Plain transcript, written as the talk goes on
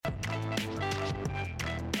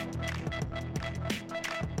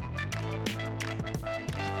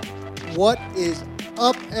What is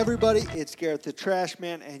up, everybody? It's Garrett the Trash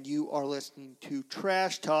Man, and you are listening to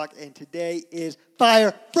Trash Talk, and today is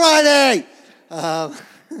Fire Friday!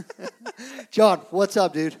 John, what's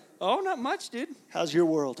up, dude? Oh, not much, dude. How's your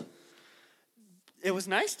world? It was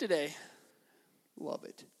nice today. Love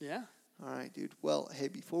it. Yeah. All right, dude. Well, hey,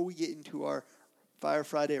 before we get into our Fire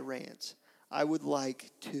Friday rants, I would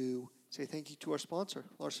like to say thank you to our sponsor,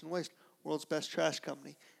 Larson Waste, world's best trash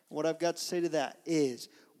company. And what I've got to say to that is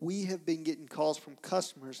we have been getting calls from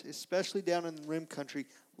customers, especially down in the Rim Country,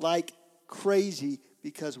 like crazy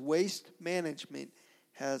because waste management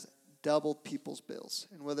has doubled people's bills.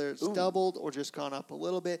 And whether it's doubled or just gone up a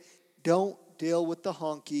little bit, don't deal with the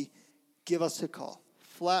honky. Give us a call.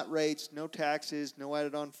 Flat rates, no taxes, no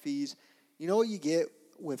added on fees. You know what you get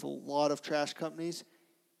with a lot of trash companies?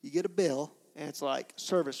 You get a bill, and it's like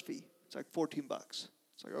service fee. It's like $14. It's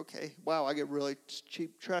like, okay, wow, I get really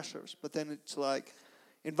cheap trash service. But then it's like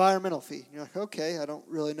environmental fee. And you're like, okay, I don't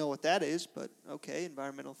really know what that is, but okay,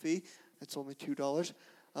 environmental fee. It's only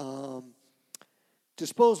 $2.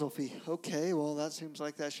 Disposal fee. Okay, well, that seems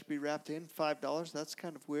like that should be wrapped in. $5. That's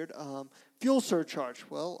kind of weird. Fuel surcharge.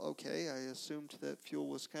 Well, okay, I assumed that fuel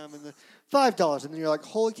was kind of in the $5. And then you're like,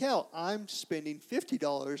 holy cow, I'm spending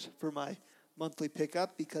 $50 for my monthly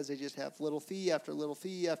pickup because they just have little fee after little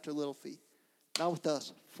fee after little fee. Not with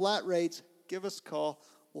us. Flat rates. Give us a call.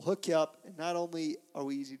 We'll hook you up. And not only are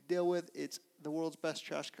we easy to deal with, it's the world's best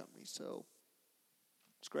trash company. So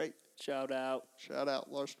it's great. Shout out. Shout out,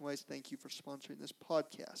 Larson Waste. Thank you for sponsoring this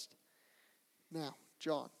podcast. Now,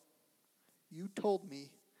 John, you told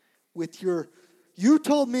me with your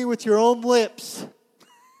own lips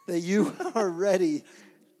that you are ready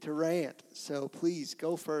to rant. So please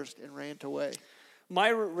go first and rant away. My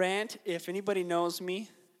rant, if anybody knows me,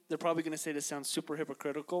 they're probably going to say this sounds super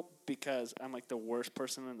hypocritical because I'm like the worst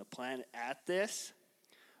person on the planet at this.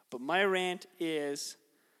 But my rant is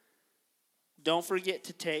don't forget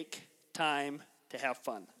to take time to have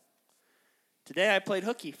fun. Today I played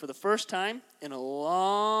hooky for the first time in a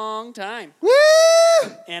long time. Woo!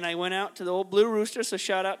 And I went out to the old Blue Rooster, so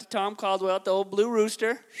shout out to Tom Caldwell at the old Blue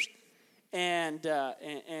Rooster. And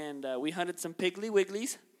we hunted some Piggly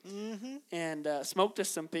Wigglies and smoked us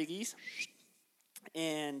some piggies.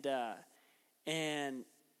 And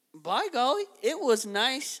by golly, it was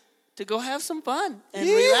nice to go have some fun and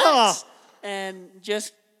relax and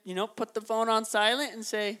just, put the phone on silent and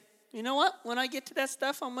say, you know what? When I get to that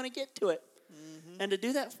stuff, I'm going to get to it. Mm-hmm. And to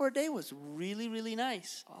do that for a day was really, really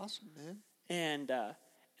nice. Awesome, man. And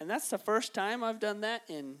that's the first time I've done that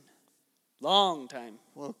in long time.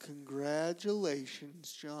 Well,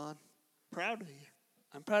 congratulations, John. Proud of you.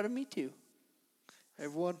 I'm proud of me, too.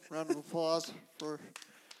 Everyone, round of applause for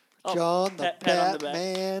John, the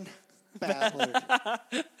Batman Battler.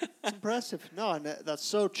 It's impressive. No, and that's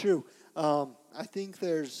so true. I think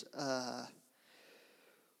there's, a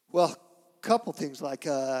couple things. Like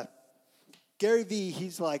Gary Vee,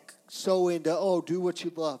 he's like so into, do what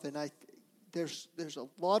you love. And there's a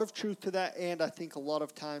lot of truth to that. And I think a lot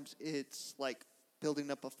of times it's like building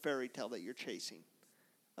up a fairy tale that you're chasing.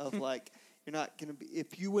 Of like, you're not going to be,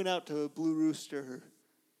 if you went out to a Blue Rooster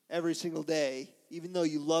every single day, even though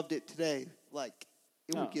you loved it today, like,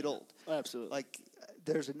 it would get old. Absolutely. Like,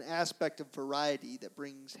 there's an aspect of variety that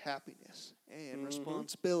brings happiness and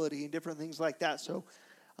responsibility and different things like that. So,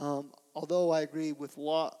 although I agree with a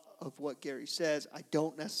lot of what Gary says, I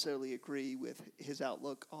don't necessarily agree with his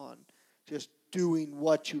outlook on just doing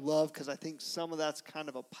what you love, because I think some of that's kind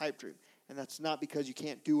of a pipe dream. And that's not because you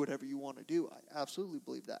can't do whatever you want to do. I absolutely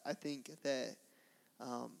believe that. I think that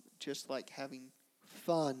just like having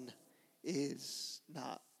fun is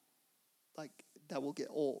not like that will get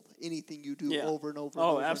old. Anything you do over and over and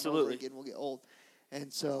over and over again will get old.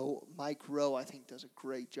 And so Mike Rowe, I think, does a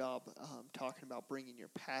great job talking about bringing your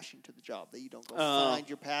passion to the job, that you don't go find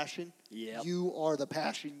your passion. Yep. You are the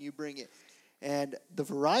passion. You bring it. And the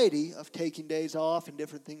variety of taking days off and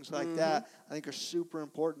different things like that, I think, are super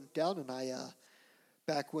important. Down and I,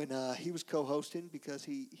 back when he was co-hosting, because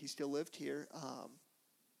he still lived here,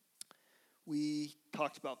 we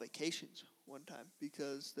talked about vacations one time,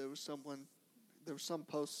 because there was some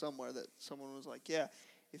post somewhere that someone was like, yeah,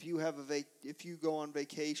 if you have if you go on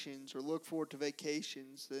vacations or look forward to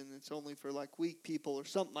vacations, then it's only for like weak people or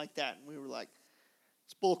something like that. And we were like,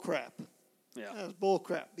 it's bull crap. Yeah. That's bull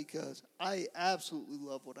crap, because I absolutely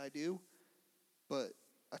love what I do, but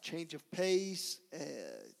a change of pace,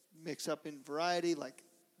 mix up in variety, like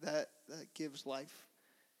that gives life,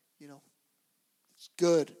 it's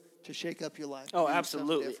good to shake up your life. Oh,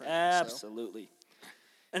 absolutely. Absolutely. So.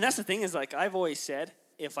 And that's the thing is, like I've always said,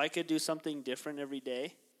 if I could do something different every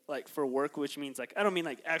day, like for work, which means like I don't mean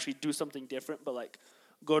like actually do something different, but like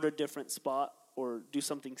go to a different spot or do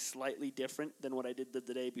something slightly different than what I did the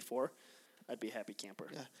day before, I'd be a happy camper.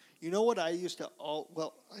 Yeah. You know what I used to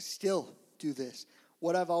I still do this.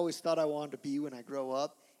 What I've always thought I wanted to be when I grow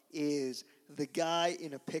up is the guy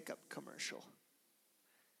in a pickup commercial.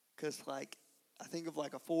 Cuz like I think of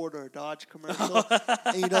like a Ford or a Dodge commercial,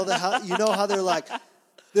 and you know how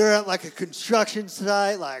they're at like a construction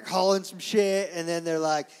site, like hauling some shit, and then they're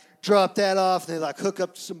like drop that off, and they like hook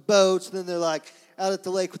up to some boats, and then they're like out at the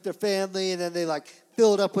lake with their family, and then they like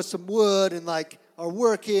fill it up with some wood and like are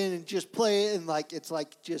working and just play it, and like it's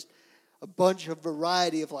like just a bunch of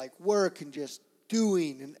variety of like work and just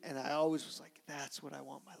doing, and I always was like, that's what I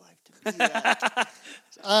want my life to be like.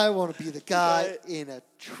 I want to be the guy in a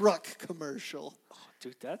truck commercial. Oh,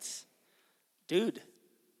 dude, that's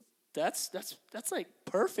like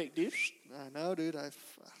perfect, dude. I know, dude. I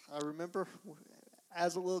remember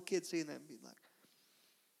as a little kid seeing that and being like,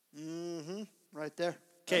 right there.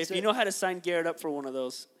 Okay, if you know how to sign Garrett up for one of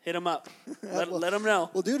those, hit him up. Let him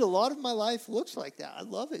know. Well, dude, a lot of my life looks like that. I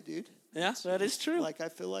love it, dude. Yeah, that is true. Like, I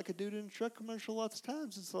feel like a dude in a truck commercial lots of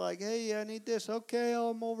times. It's like, hey, I need this. Okay,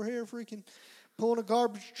 I'm over here freaking pulling a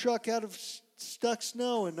garbage truck out of stuck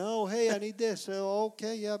snow. And, oh, hey, I need this. So,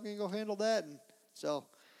 okay, yeah, I'm going to go handle that. And so,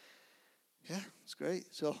 yeah, it's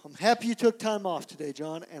great. So, I'm happy you took time off today,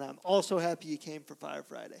 John. And I'm also happy you came for Fire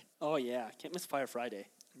Friday. Oh, yeah. Can't miss Fire Friday.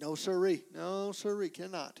 No, sirree. No, sirree.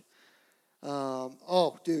 Cannot.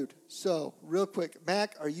 Dude. So, real quick.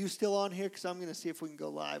 Mac, are you still on here? Because I'm going to see if we can go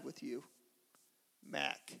live with you.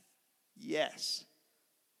 Mac. Yes.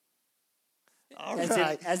 All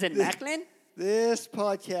right. As in Macklin? This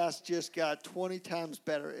podcast just got 20 times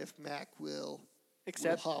better if Mac will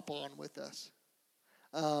hop on with us.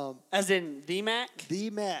 As in the Mac? The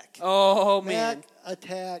Mac. Oh, man. Mac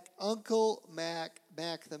Attack. Uncle Mac.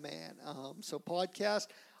 Mac the man. So podcast.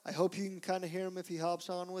 I hope you can kind of hear him if he hops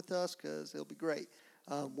on with us because it'll be great.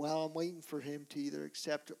 While I'm waiting for him to either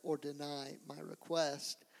accept or deny my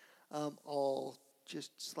request, I'll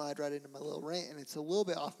just slide right into my little rant, and it's a little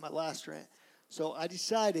bit off my last rant. So I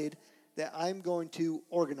decided that I'm going to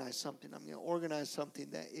organize something. I'm going to organize something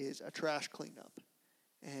that is a trash cleanup.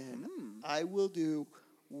 And I will do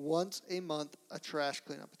once a month a trash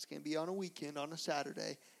cleanup. It's going to be on a weekend, on a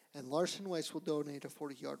Saturday, and Larson Waste will donate a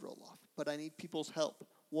 40-yard roll-off. But I need people's help.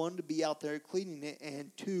 One, to be out there cleaning it, and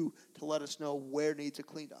two, to let us know where needs a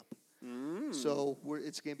cleanup. So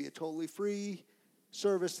it's going to be a totally free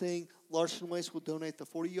service thing. Larson Waste will donate the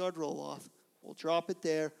 40-yard roll-off. We'll drop it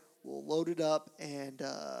there. We'll load it up, and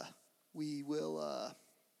we will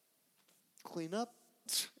clean up.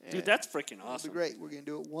 Dude, that's freaking awesome. It'll be great. We're going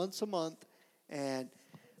to do it once a month, and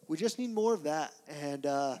we just need more of that. And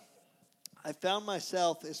I found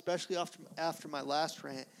myself, especially after my last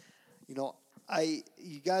rant,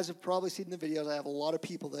 you guys have probably seen the videos. I have a lot of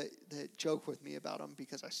people that joke with me about them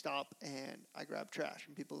because I stop and I grab trash.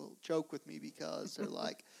 And people joke with me because they're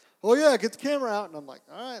like, oh, yeah, get the camera out. And I'm like,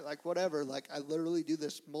 all right, like, whatever. Like, I literally do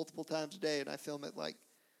this multiple times a day, and I film it, like,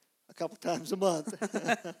 a couple times a month.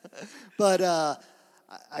 But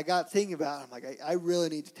I got thinking about it. I'm like, I really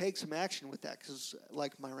need to take some action with that because,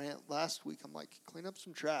 like, my rant last week, I'm like, clean up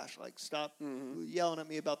some trash. Like, stop yelling at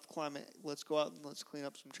me about the climate. Let's go out and let's clean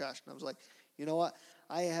up some trash. And I was like, you know what?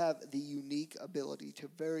 I have the unique ability to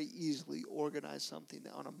very easily organize something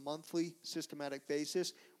that on a monthly, systematic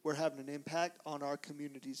basis, we're having an impact on our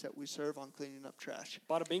communities that we serve on cleaning up trash.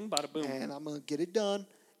 Bada bing, bada boom. And I'm going to get it done.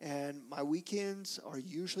 And my weekends are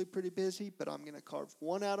usually pretty busy, but I'm going to carve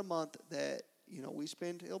one out a month that, we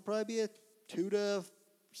spend. It'll probably be a 2 to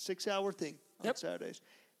 6 hour thing on Saturdays.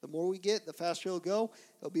 The more we get, the faster it'll go.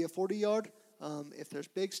 It'll be a 40-yard. If there's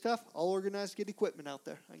big stuff, I'll organize to get equipment out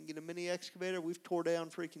there. I can get a mini excavator. We've tore down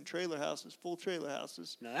freaking trailer houses, full trailer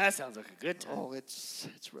houses. Now that sounds like a good time. Oh, it's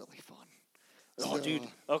really fun. Oh, dude.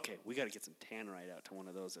 Okay, we got to get some Tannerite out to one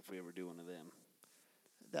of those if we ever do one of them.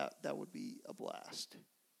 That would be a blast.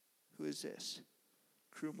 Who is this?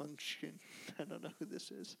 Crew Munchkin. I don't know who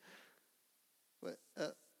this is. But,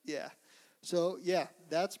 yeah. So, yeah,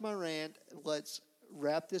 that's my rant. Let's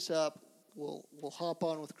wrap this up. We'll hop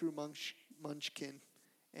on with Crew Munchkin.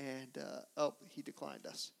 And, he declined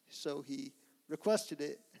us. So he requested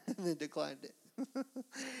it and then declined it.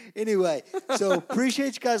 Anyway, so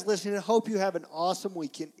appreciate you guys listening. I hope you have an awesome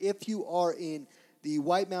weekend. If you are in the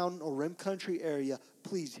White Mountain or Rim Country area,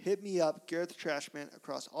 please hit me up, Garrett the Trash Man,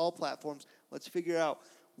 across all platforms. Let's figure out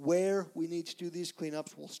where we need to do these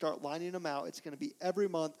cleanups. We'll start lining them out. It's going to be every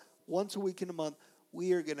month, once a week in a month.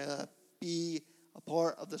 We are going to be a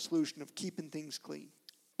part of the solution of keeping things clean.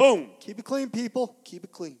 Boom. Keep it clean, people. Keep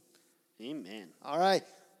it clean. Amen. All right.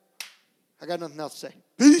 I got nothing else to say.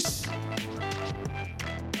 Peace.